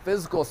a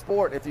physical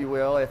sport, if you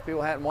will. If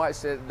people hadn't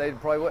watched it, they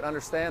probably wouldn't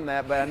understand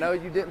that. But I know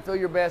you didn't feel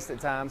your best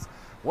at times.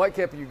 What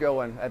kept you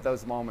going at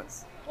those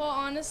moments? Well,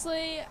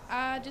 honestly,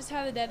 I just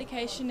had the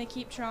dedication to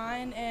keep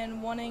trying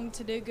and wanting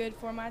to do good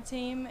for my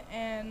team,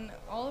 and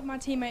all of my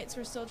teammates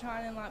were still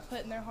trying and like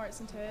putting their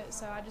hearts into it,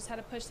 so I just had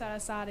to push that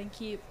aside and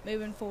keep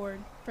moving forward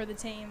for the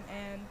team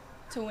and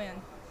to win.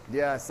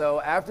 Yeah,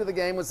 so after the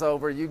game was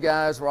over, you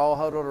guys were all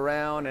huddled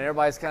around, and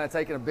everybody's kind of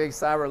taking a big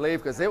sigh of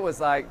relief, because it was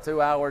like 2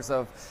 hours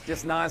of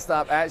just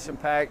nonstop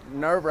action-packed,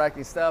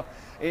 nerve-wracking stuff.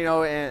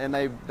 And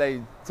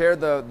they tear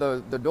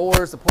the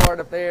doors apart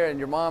up there, and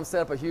your mom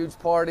set up a huge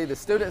party. The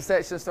student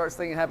section starts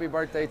singing happy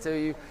birthday to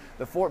you.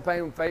 The Fort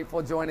Payne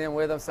faithful join in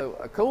with them. So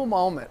a cool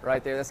moment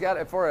right there. That's got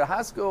it for a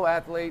high school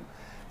athlete,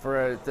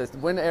 to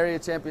win the area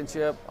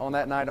championship on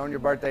that night on your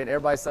birthday, and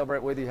everybody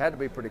celebrate with you. Had to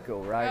be pretty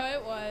cool, right? Oh,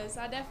 it was.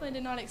 I definitely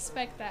did not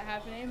expect that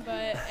happening,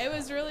 but it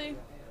was really,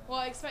 well,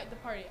 I expect the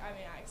party. I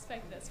mean, I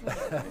expected this,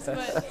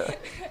 but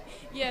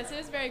yes, it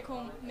was a very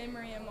cool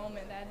memory and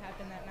moment that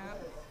happened that night.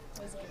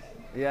 It was good.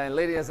 Yeah, and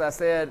Lydia, as I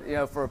said,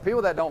 for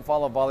people that don't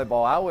follow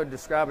volleyball, I would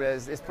describe it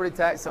as it's pretty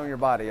taxing on your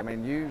body. I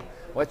mean,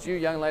 what you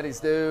young ladies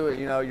do,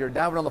 you're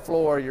diving on the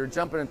floor, you're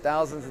jumping in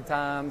thousands of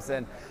times,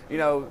 and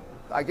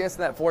I guess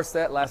in that 4th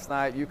set last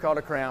night, you caught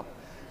a cramp,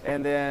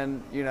 and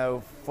then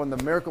from the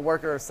miracle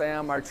worker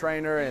Sam, our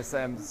trainer, and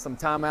some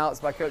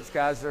timeouts by Coach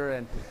Kaiser,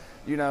 and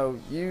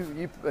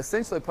you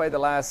essentially played the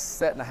last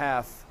set and a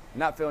half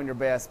not feeling your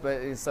best.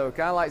 But so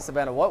kind of like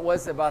Savannah, what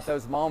was it about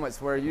those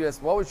moments where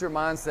what was your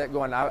mindset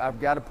going, I've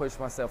got to push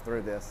myself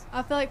through this?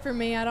 I feel like for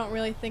me, I don't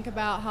really think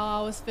about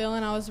how I was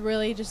feeling. I was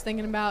really just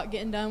thinking about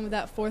getting done with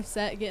that 4th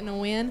set, getting a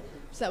win,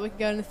 so that we could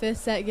go in the 5th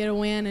set, get a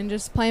win, and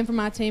just playing for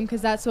my team,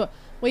 because that's what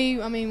we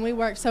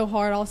worked so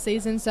hard all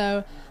season.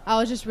 So I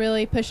was just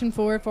really pushing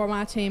forward for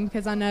my team,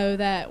 because I know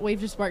that we've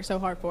just worked so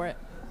hard for it.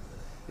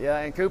 Yeah,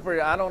 and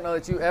Cooper, I don't know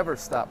that you ever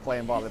stopped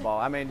playing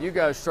volleyball. I mean, you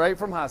go straight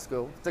from high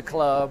school to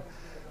club,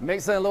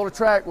 mix in a little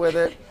track with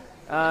it,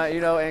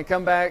 and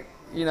come back,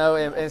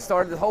 and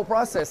start the whole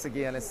process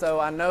again. And so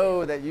I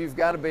know that you've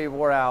got to be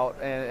wore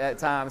out at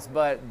times,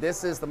 but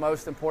this is the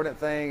most important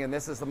thing, and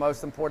this is the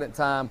most important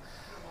time.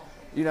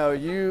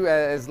 You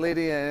as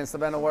Lydia and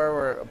Savannah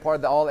were a part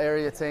of the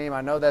all-area team.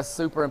 I know that's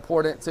super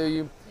important to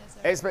you. Yes, sir.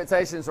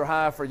 Expectations are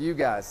high for you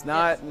guys,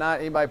 not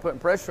anybody putting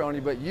pressure on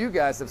you, but you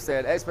guys have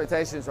said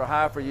expectations are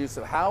high for you.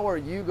 So how are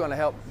you going to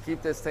help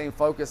keep this team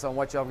focused on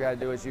what y'all got to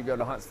do as you go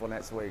to Huntsville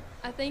next week?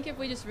 I think if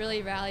we just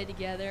really rally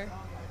together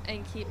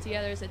and keep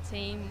together as a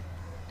team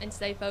and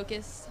stay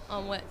focused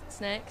on what's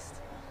next,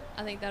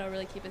 I think that'll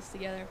really keep us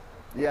together.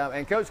 Yeah,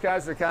 and Coach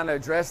Kaiser kind of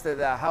addressed it,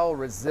 how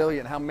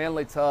resilient, how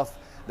mentally tough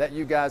that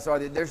you guys are.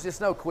 There's just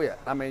no quit.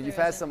 I mean, you've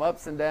had some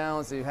ups and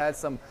downs. You've had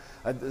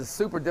a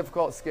super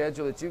difficult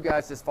schedule that you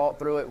guys just fought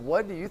through it.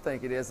 What do you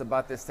think it is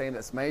about this team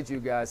that's made you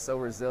guys so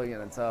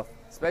resilient and tough,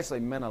 especially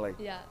mentally?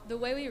 Yeah, the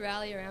way we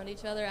rally around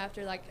each other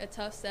after like a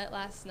tough set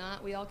last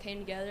night, we all came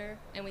together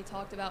and we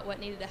talked about what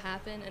needed to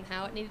happen and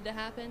how it needed to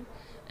happen.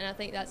 And I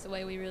think that's the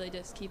way we really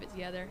just keep it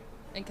together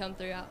and come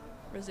through out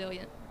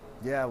resilient.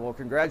 Yeah, well,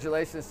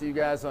 congratulations to you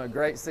guys on a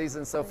great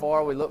season so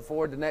far. We look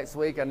forward to next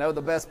week. I know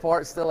the best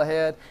part's still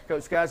ahead.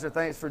 Coach Kaiser,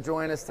 thanks for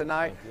joining us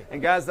tonight.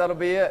 And guys, that'll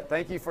be it.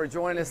 Thank you for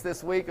joining us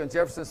this week on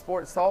Jefferson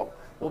Sports Talk.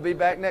 We'll be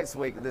back next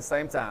week at the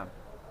same time.